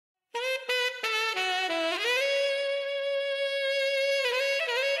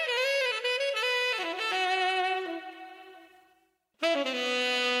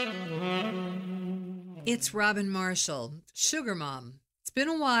It's Robin Marshall, Sugar Mom. It's been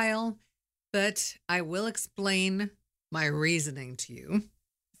a while, but I will explain my reasoning to you.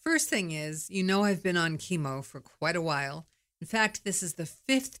 First thing is, I've been on chemo for quite a while. In fact, this is the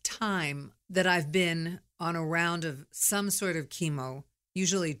 5th time that I've been on a round of some sort of chemo,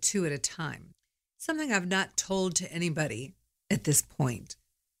 usually 2 at a time. Something I've not told to anybody at this point,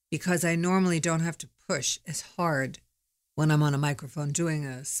 because I normally don't have to push as hard when I'm on a microphone doing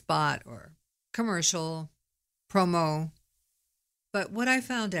a spot or commercial, promo. But what I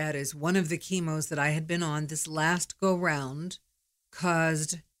found out is one of the chemos that I had been on this last go round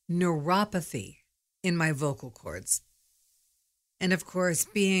caused neuropathy in my vocal cords. And of course,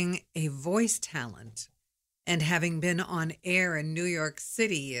 being a voice talent and having been on air in New York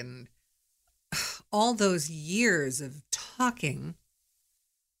City and all those years of talking,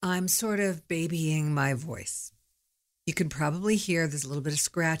 I'm sort of babying my voice. You can probably hear there's a little bit of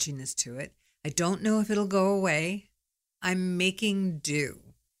scratchiness to it. I don't know if it'll go away. I'm making do,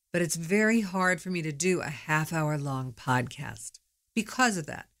 but it's very hard for me to do a half-hour long podcast because of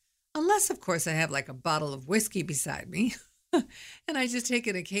that. Unless, of course, I have like a bottle of whiskey beside me and I just take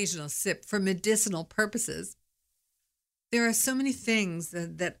an occasional sip for medicinal purposes. There are so many things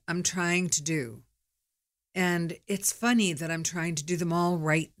that I'm trying to do. And it's funny that I'm trying to do them all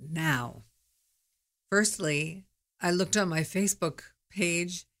right now. Firstly, I looked on my Facebook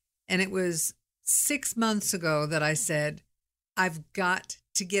page, and it was 6 months ago that I said, I've got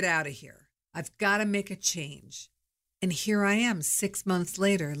to get out of here. I've got to make a change. And here I am 6 months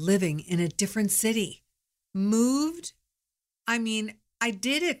later, living in a different city. Moved? I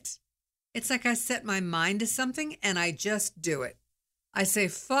did it. It's like I set my mind to something and I just do it. I say,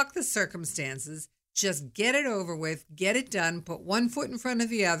 fuck the circumstances. Just get it over with, get it done, put one foot in front of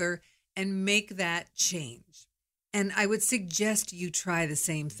the other, and make that change. And I would suggest you try the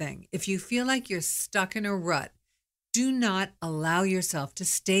same thing. If you feel like you're stuck in a rut, do not allow yourself to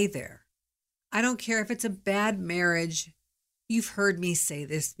stay there. I don't care if it's a bad marriage. You've heard me say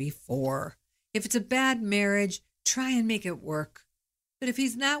this before. If it's a bad marriage, try and make it work. But if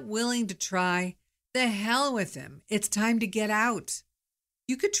he's not willing to try, the hell with him. It's time to get out.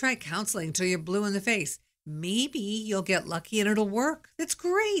 You could try counseling until you're blue in the face. Maybe you'll get lucky and it'll work. That's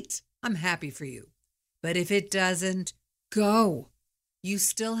great. I'm happy for you. But if it doesn't, go. You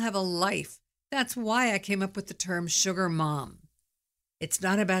still have a life. That's why I came up with the term sugar mom. It's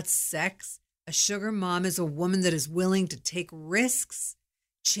not about sex. A sugar mom is a woman that is willing to take risks,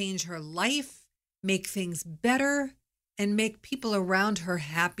 change her life, make things better, and make people around her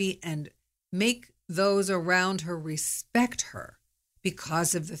happy and make those around her respect her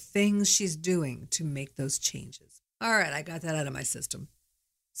because of the things she's doing to make those changes. All right, I got that out of my system.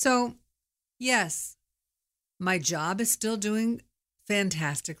 So, yes, my job is still doing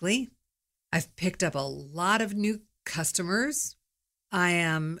fantastically. I've picked up a lot of new customers. I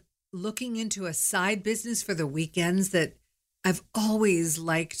am looking into a side business for the weekends that I've always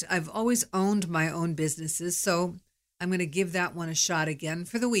liked. I've always owned my own businesses, so I'm going to give that one a shot again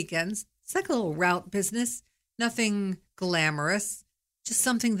for the weekends. It's like a little route business, nothing glamorous, just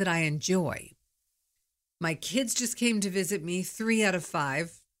something that I enjoy. My kids just came to visit me, 3 out of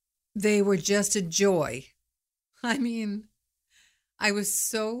 5. They were just a joy. I was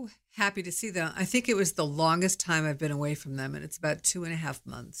so happy to see them. I think it was the longest time I've been away from them, and it's about 2.5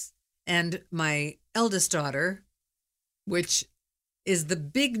 months. And my eldest daughter, which is the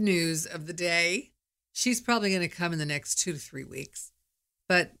big news of the day, she's probably going to come in the next 2 to 3 weeks.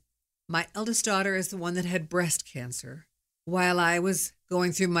 But my eldest daughter is the one that had breast cancer while I was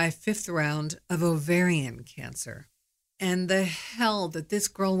going through my 5th round of ovarian cancer. And the hell that this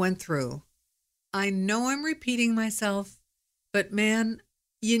girl went through. I know I'm repeating myself, but man,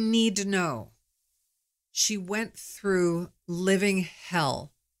 you need to know. She went through living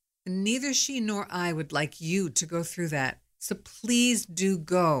hell. And neither she nor I would like you to go through that. So please do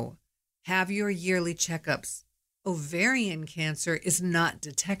go. Have your yearly checkups. Ovarian cancer is not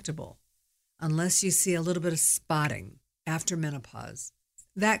detectable unless you see a little bit of spotting after menopause.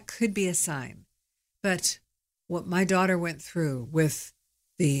 That could be a sign. But what my daughter went through with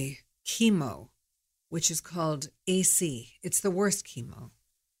the chemo, which is called AC, it's the worst chemo.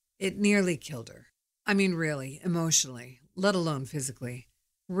 It nearly killed her. Really, emotionally, let alone physically.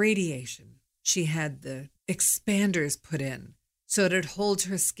 Radiation. She had the expanders put in so that it holds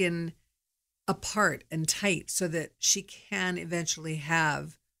her skin apart and tight so that she can eventually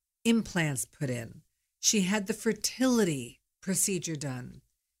have implants put in. She had the fertility procedure done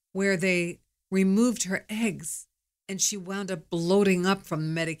where they removed her eggs and she wound up bloating up from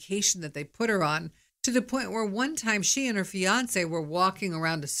the medication that they put her on to the point where one time she and her fiance were walking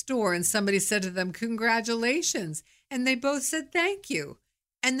around a store and somebody said to them, "Congratulations." And they both said, "Thank you."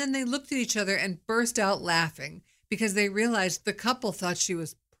 And then they looked at each other and burst out laughing because they realized the couple thought she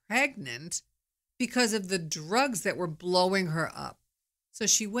was pregnant because of the drugs that were blowing her up. So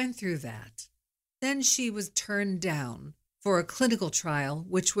she went through that. Then she was turned down for a clinical trial,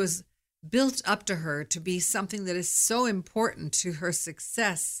 which was built up to her to be something that is so important to her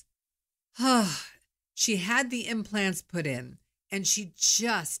success. She had the implants put in, and she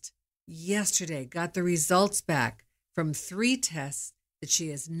just yesterday got the results back from 3 tests that she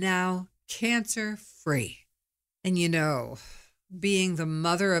is now cancer-free. And you know, being the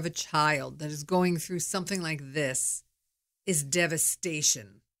mother of a child that is going through something like this is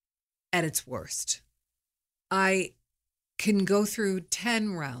devastation at its worst. I can go through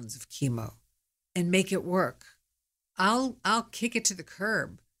 10 rounds of chemo and make it work. I'll kick it to the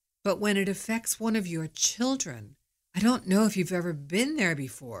curb. But when it affects one of your children, I don't know if you've ever been there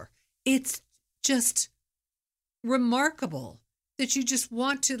before. It's just remarkable that you just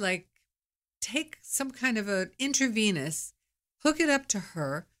want to take some kind of an intravenous, hook it up to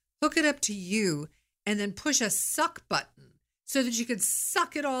her, hook it up to you, and then push a suck button so that you could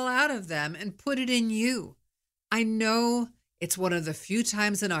suck it all out of them and put it in you. I know it's one of the few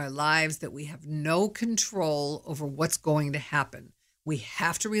times in our lives that we have no control over what's going to happen. We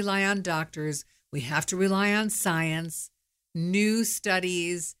have to rely on doctors. We have to rely on science, new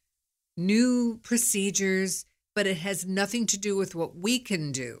studies, new procedures, but it has nothing to do with what we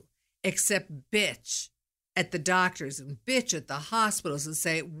can do except bitch at the doctors and bitch at the hospitals and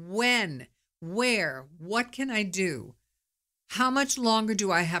say, when, where, what can I do? How much longer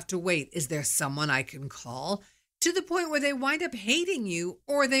do I have to wait? Is there someone I can call? To the point where they wind up hating you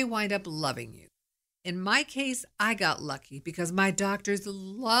or they wind up loving you. In my case, I got lucky because my doctors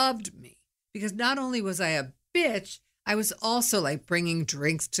loved me. Because not only was I a bitch, I was also bringing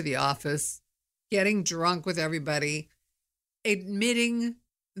drinks to the office, getting drunk with everybody, admitting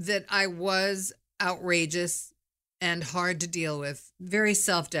that I was outrageous and hard to deal with, very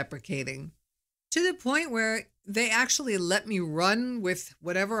self-deprecating, to the point where they actually let me run with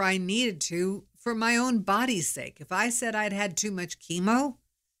whatever I needed to for my own body's sake. If I said I'd had too much chemo,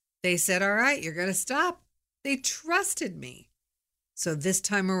 they said, all right, you're going to stop. They trusted me. So this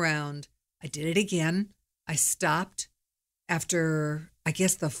time around, I did it again. I stopped after, I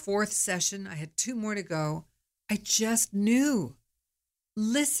guess, the 4th session. I had 2 more to go. I just knew.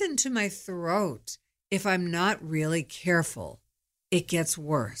 Listen to my throat. If I'm not really careful, it gets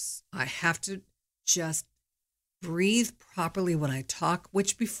worse. I have to just breathe properly when I talk,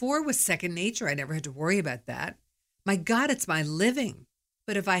 which before was second nature. I never had to worry about that. My God, it's my living.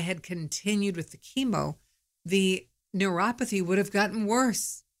 But if I had continued with the chemo, the neuropathy would have gotten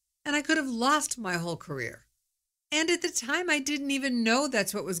worse, and I could have lost my whole career. And at the time, I didn't even know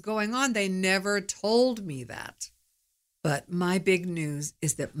that's what was going on. They never told me that. But my big news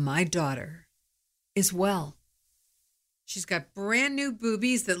is that my daughter is well. She's got brand new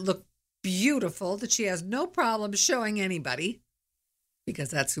boobies that look beautiful, that she has no problem showing anybody,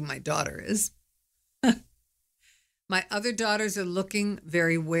 because that's who my daughter is. My other daughters are looking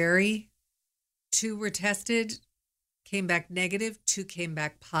very wary. 2 were tested, came back negative. 2 came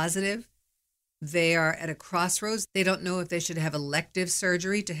back positive. They are at a crossroads. They don't know if they should have elective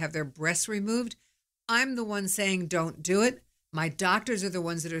surgery to have their breasts removed. I'm the one saying don't do it. My doctors are the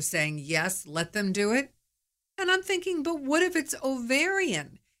ones that are saying, yes, let them do it. And I'm thinking, but what if it's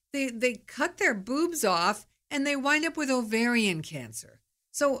ovarian? They cut their boobs off and they wind up with ovarian cancer.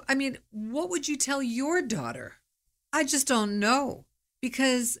 So, I mean, what would you tell your daughter? I just don't know,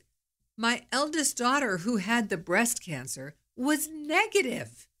 because my eldest daughter, who had the breast cancer, was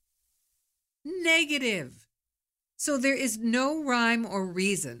negative. Negative. So there is no rhyme or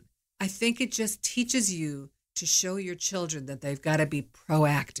reason. I think it just teaches you to show your children that they've got to be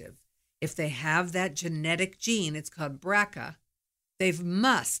proactive. If they have that genetic gene, it's called BRCA, they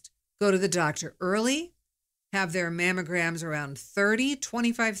must go to the doctor early, have their mammograms around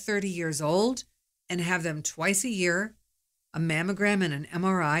 25, 30 years old, and have them twice a year, a mammogram and an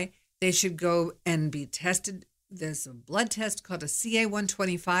MRI. They should go and be tested. There's a blood test called a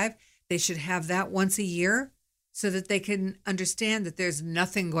CA-125. They should have that once a year so that they can understand that there's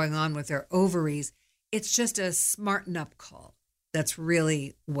nothing going on with their ovaries. It's just a smarten up call. That's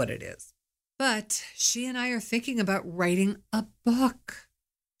really what it is. But she and I are thinking about writing a book.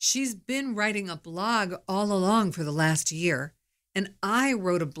 She's been writing a blog all along for the last year, and I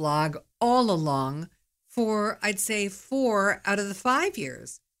wrote a blog all along for, I'd say, 4 out of the 5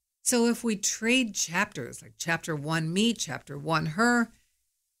 years. So if we trade chapters, like chapter 1 me, chapter 1 her,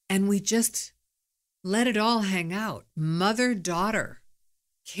 and we just Let it all hang out. Mother-daughter,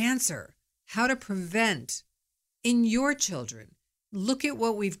 cancer, how to prevent in your children. Look at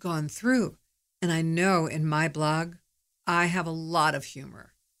what we've gone through. And I know in my blog, I have a lot of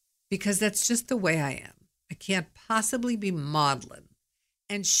humor because that's just the way I am. I can't possibly be maudlin.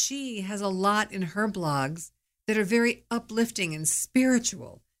 And she has a lot in her blogs that are very uplifting and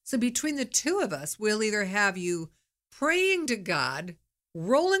spiritual. So between the two of us, we'll either have you praying to God,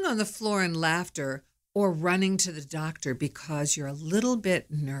 rolling on the floor in laughter, or running to the doctor because you're a little bit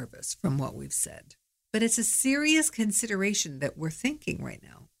nervous from what we've said. But it's a serious consideration that we're thinking right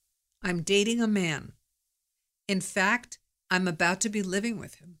now. I'm dating a man. In fact, I'm about to be living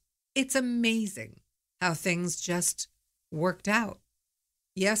with him. It's amazing how things just worked out.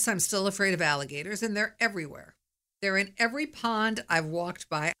 Yes, I'm still afraid of alligators, and they're everywhere. They're in every pond I've walked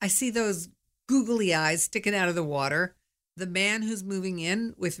by. I see those googly eyes sticking out of the water. The man who's moving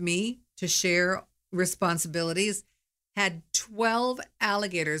in with me to share responsibilities had 12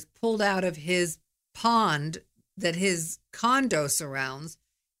 alligators pulled out of his pond that his condo surrounds,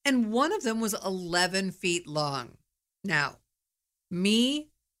 and one of them was 11 feet long. Now, me,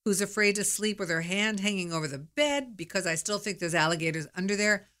 who's afraid to sleep with her hand hanging over the bed because I still think there's alligators under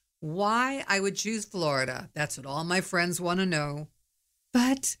there, why I would choose Florida, that's what all my friends want to know.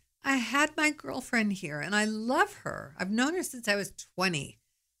 But I had my girlfriend here, and I love her. I've known her since I was 20.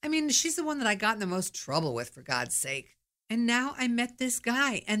 I mean, she's the one that I got in the most trouble with, for God's sake. And now I met this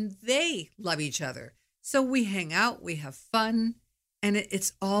guy, and they love each other. So we hang out, we have fun, and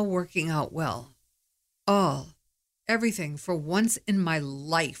it's all working out well. Everything for once in my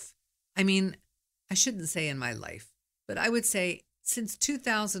life. I mean, I shouldn't say in my life, but I would say since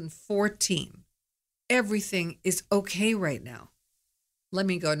 2014, everything is okay right now. Let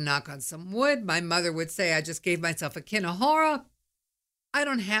me go knock on some wood. My mother would say I just gave myself a Kinahora. I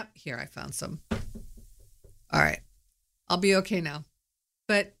don't have, here, I found some. All right, I'll be okay now.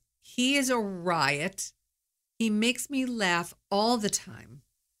 But he is a riot. He makes me laugh all the time.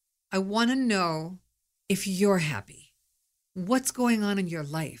 I want to know if you're happy. What's going on in your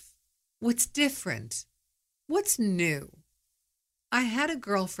life? What's different? What's new? I had a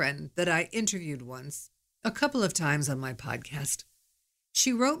girlfriend that I interviewed once, a couple of times on my podcast.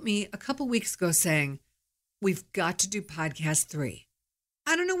 She wrote me a couple weeks ago saying, we've got to do podcast 3.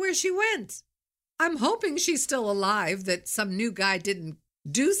 I don't know where she went. I'm hoping she's still alive, that some new guy didn't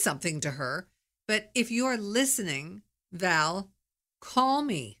do something to her. But if you're listening, Val, call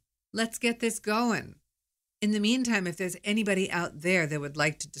me. Let's get this going. In the meantime, if there's anybody out there that would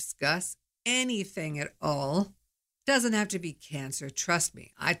like to discuss anything at all, doesn't have to be cancer. Trust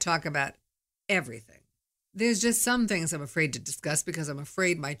me, I talk about everything. There's just some things I'm afraid to discuss because I'm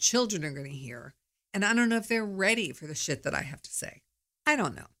afraid my children are going to hear. And I don't know if they're ready for the shit that I have to say. I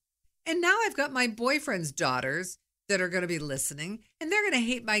don't know. And now I've got my boyfriend's daughters that are going to be listening, and they're going to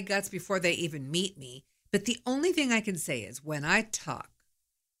hate my guts before they even meet me. But the only thing I can say is when I talk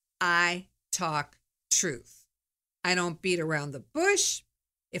truth. I don't beat around the bush.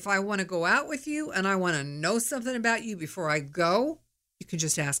 If I want to go out with you and I want to know something about you before I go, you can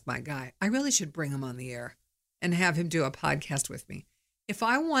just ask my guy. I really should bring him on the air and have him do a podcast with me. If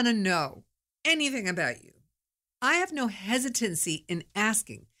I want to know anything about you, I have no hesitancy in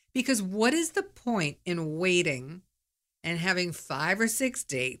asking, because what is the point in waiting and having 5 or 6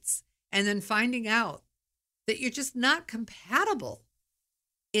 dates and then finding out that you're just not compatible?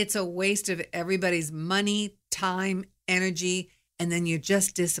 It's a waste of everybody's money, time, energy, and then you're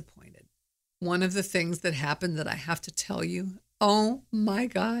just disappointed. One of the things that happened that I have to tell you, oh my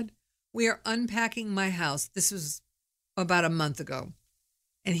God, we are unpacking my house. This was about a month ago.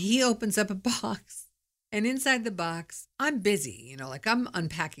 And he opens up a box. And inside the box, I'm busy, like I'm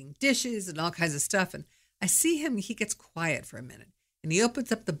unpacking dishes and all kinds of stuff. And I see him, he gets quiet for a minute. And he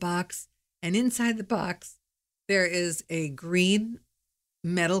opens up the box. And inside the box, there is a green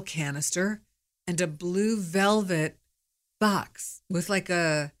metal canister and a blue velvet box with like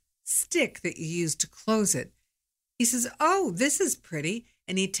a stick that you use to close it. He says, oh, this is pretty.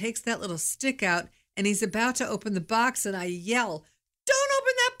 And he takes that little stick out and he's about to open the box. And I yell, don't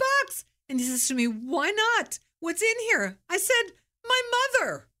open that box. And he says to me, why not? What's in here? I said, my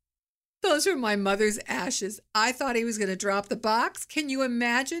mother. Those are my mother's ashes. I thought he was going to drop the box. Can you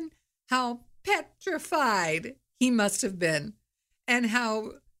imagine how petrified he must have been and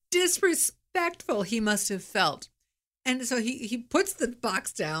how disrespectful he must have felt? And so he puts the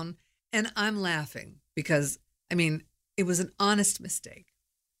box down and I'm laughing because, it was an honest mistake.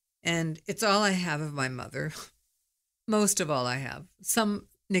 And it's all I have of my mother. Most of all I have. Some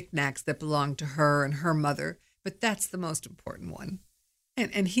knickknacks that belong to her and her mother, but that's the most important one.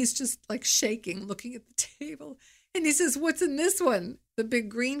 And he's just like shaking, looking at the table. And he says, "What's in this one?" The big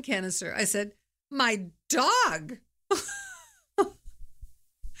green canister. I said, "My dog."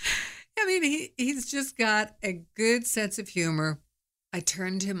 I mean, he's just got a good sense of humor. I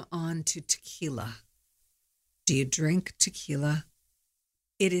turned him on to tequila. Do you drink tequila?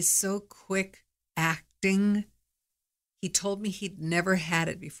 It is so quick acting. He told me he'd never had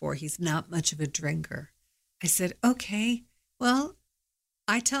it before. He's not much of a drinker. I said, "Okay, well,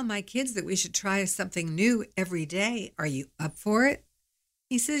 I tell my kids that we should try something new every day. Are you up for it?"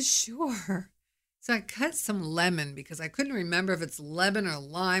 He says, "Sure." So I cut some lemon because I couldn't remember if it's lemon or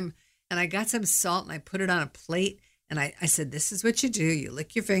lime. And I got some salt and I put it on a plate. And I said, "This is what you do. You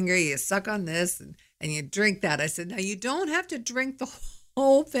lick your finger, you suck on this, and you drink that." I said, "Now you don't have to drink the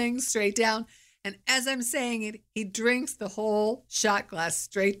whole thing straight down." And as I'm saying it, he drinks the whole shot glass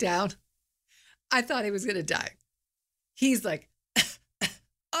straight down. I thought he was going to die. He's like,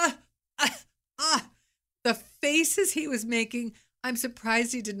 the faces he was making, I'm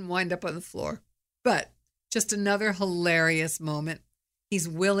surprised he didn't wind up on the floor. But just another hilarious moment. He's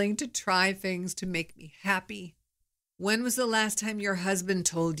willing to try things to make me happy. When was the last time your husband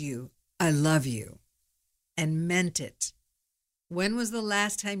told you, "I love you," and meant it? When was the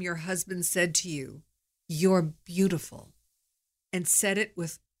last time your husband said to you, "You're beautiful," and said it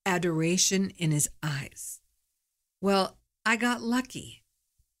with adoration in his eyes? Well, I got lucky.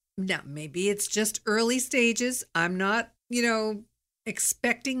 Now, maybe it's just early stages. I'm not,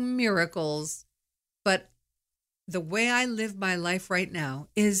 expecting miracles, but the way I live my life right now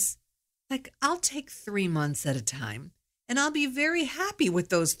is like, I'll take 3 months at a time, and I'll be very happy with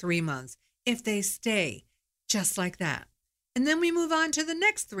those 3 months if they stay just like that. And then we move on to the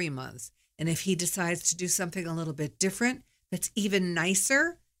next 3 months. And if he decides to do something a little bit different, that's even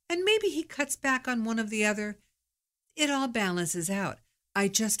nicer, and maybe he cuts back on one of the other, it all balances out. I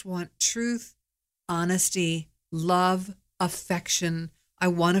just want truth, honesty, love, affection. I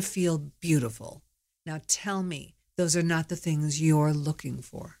want to feel beautiful. Now tell me, those are not the things you're looking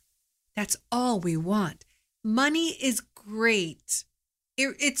for. That's all we want. Money is great.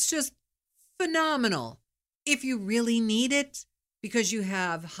 It's just phenomenal if you really need it because you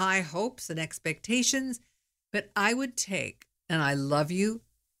have high hopes and expectations. But I would take, and I love you,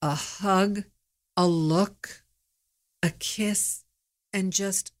 a hug, a look, a kiss, and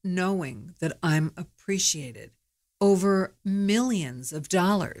just knowing that I'm appreciated over millions of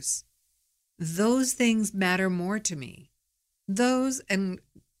dollars. Those things matter more to me. Those and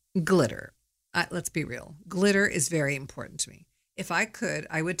glitter. Let's be real. Glitter is very important to me. If I could,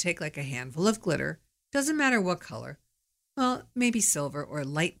 I would take like a handful of glitter. Doesn't matter what color. Well, maybe silver or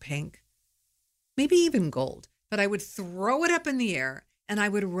light pink. Maybe even gold. But I would throw it up in the air and I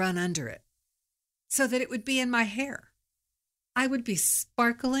would run under it so that it would be in my hair. I would be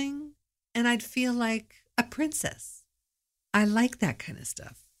sparkling and I'd feel like a princess. I like that kind of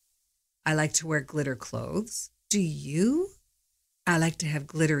stuff. I like to wear glitter clothes. Do you? I like to have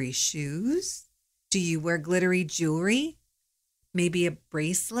glittery shoes. Do you wear glittery jewelry? Maybe a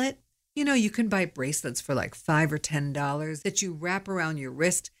bracelet? You can buy bracelets for like $5 or $10 that you wrap around your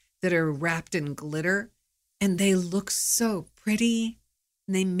wrist that are wrapped in glitter. And they look so pretty.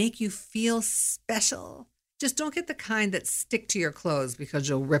 And they make you feel special. Just don't get the kind that stick to your clothes because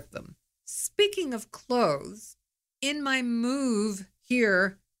you'll rip them. Speaking of clothes, in my move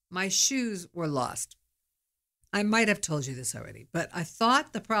here, my shoes were lost. I might have told you this already, but I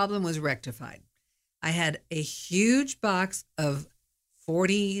thought the problem was rectified. I had a huge box of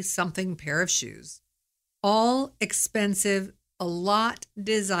 40-something pair of shoes, all expensive, a lot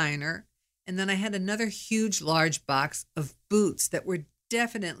designer, and then I had another huge, large box of boots that were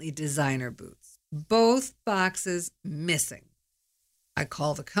definitely designer boots. Both boxes missing. I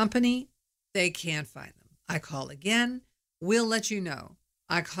call the company, they can't find them. I call again, we'll let you know.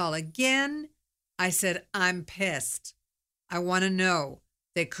 I call again. I said, I'm pissed. I want to know.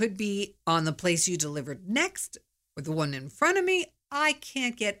 They could be on the place you delivered next or the one in front of me. I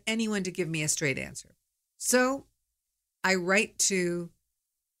can't get anyone to give me a straight answer. So I write to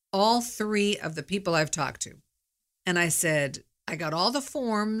all 3 of the people I've talked to. And I said, I got all the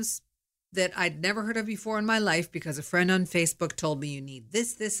forms that I'd never heard of before in my life because a friend on Facebook told me you need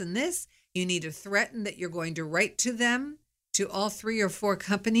this, this, and this. You need to threaten that you're going to write to them, to all 3 or 4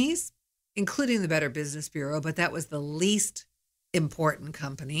 companies, including the Better Business Bureau, but that was the least important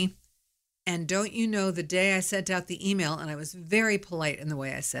company. And don't you know, the day I sent out the email, and I was very polite in the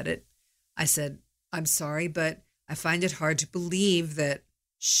way I said it, I said, I'm sorry, but I find it hard to believe that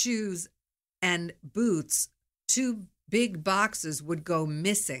shoes and boots, 2 big boxes, would go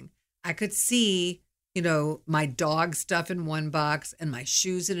missing. I could see my dog stuff in one box and my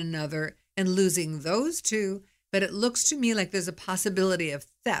shoes in another and losing those two. But it looks to me like there's a possibility of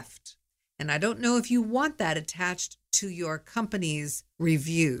theft. And I don't know if you want that attached to your company's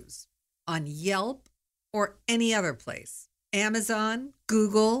reviews on Yelp or any other place. Amazon,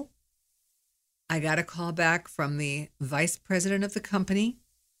 Google. I got a call back from the vice president of the company.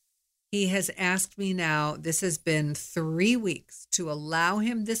 He has asked me now, this has been 3 weeks, to allow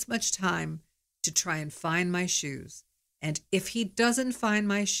him this much time to try and find my shoes. And if he doesn't find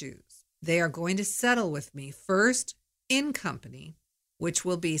my shoes, they are going to settle with me first in company, which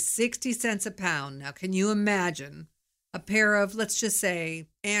will be 60 cents a pound. Now, can you imagine a pair of, let's just say,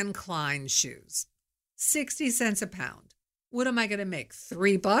 Anne Klein shoes? 60 cents a pound. What am I going to make?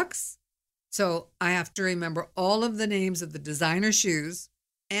 $3? So I have to remember all of the names of the designer shoes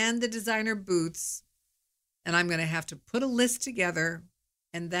and the designer boots. And I'm going to have to put a list together.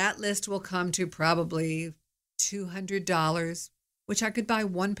 And that list will come to probably $200, which I could buy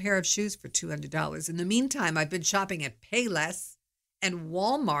one pair of shoes for $200. In the meantime, I've been shopping at Payless and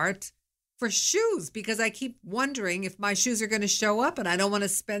Walmart for shoes because I keep wondering if my shoes are going to show up and I don't want to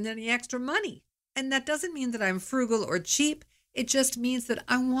spend any extra money. And that doesn't mean that I'm frugal or cheap. It just means that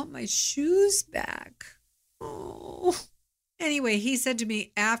I want my shoes back. Oh. Anyway, he said to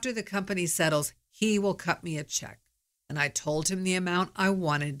me, after the company settles, he will cut me a check. And I told him the amount I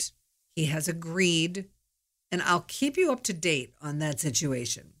wanted. He has agreed. And I'll keep you up to date on that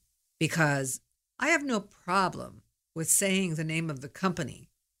situation because I have no problem with saying the name of the company,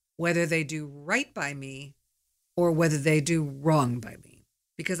 whether they do right by me or whether they do wrong by me.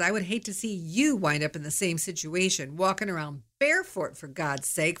 Because I would hate to see you wind up in the same situation, walking around barefoot, for God's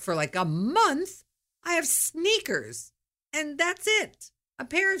sake, for like a month. I have sneakers, and that's it. A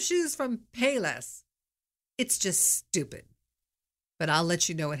pair of shoes from Payless. It's just stupid. But I'll let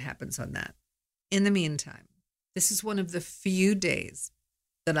you know what happens on that. In the meantime, this is one of the few days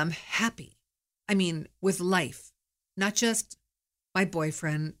that I'm happy. I mean, with life, not just my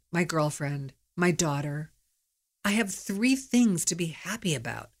boyfriend, my girlfriend, my daughter. I have 3 things to be happy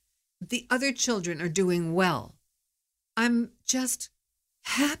about. The other children are doing well. I'm just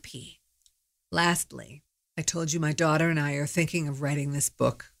happy. Lastly, I told you my daughter and I are thinking of writing this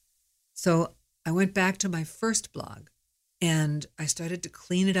book. So I went back to my first blog and I started to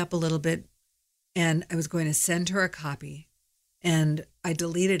clean it up a little bit. And I was going to send her a copy. And I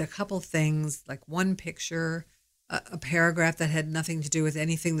deleted a couple things, like one picture, a paragraph that had nothing to do with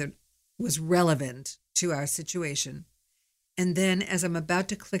anything that was relevant to our situation. And then as I'm about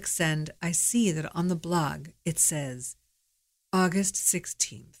to click send, I see that on the blog, it says August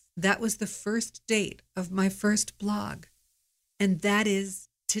 16th. That was the first date of my first blog. And that is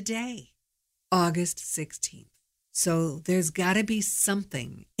today, August 16th. So there's got to be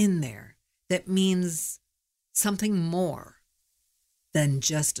something in there that means something more than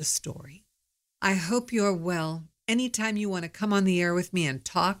just a story. I hope you're well. Anytime you want to come on the air with me and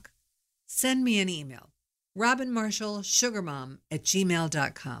talk, send me an email.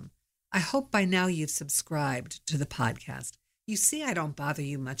 robinmarshallsugarmom@gmail.com. I hope by now you've subscribed to the podcast. You see, I don't bother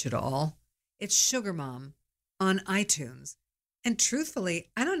you much at all. It's Sugar Mom on iTunes. And truthfully,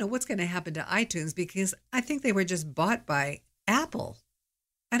 I don't know what's going to happen to iTunes because I think they were just bought by Apple.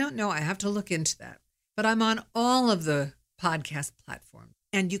 I don't know. I have to look into that. But I'm on all of the podcast platforms,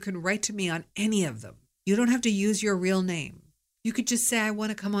 and you can write to me on any of them. You don't have to use your real name. You could just say, I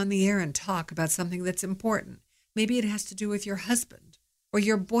want to come on the air and talk about something that's important. Maybe it has to do with your husband or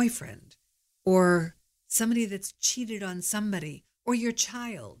your boyfriend or somebody that's cheated on somebody or your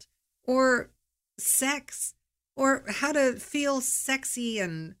child or sex or how to feel sexy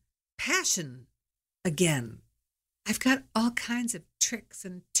and passion again. I've got all kinds of tricks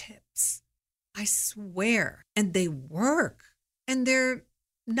and tips. I swear. And they work. And they're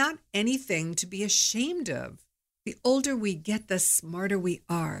not anything to be ashamed of. The older we get, the smarter we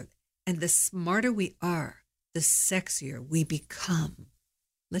are. And the smarter we are, the sexier we become.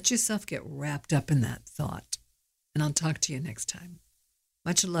 Let yourself get wrapped up in that thought. And I'll talk to you next time.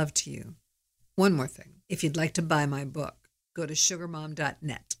 Much love to you. One more thing. If you'd like to buy my book, go to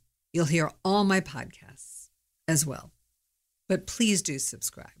sugarmom.net. You'll hear all my podcasts as well. But please do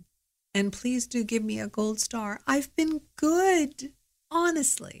subscribe. And please do give me a gold star. I've been good.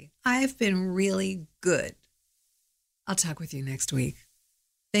 Honestly, I've been really good. I'll talk with you next week.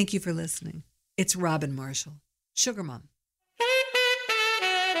 Thank you for listening. It's Robin Marshall, Sugar Mom.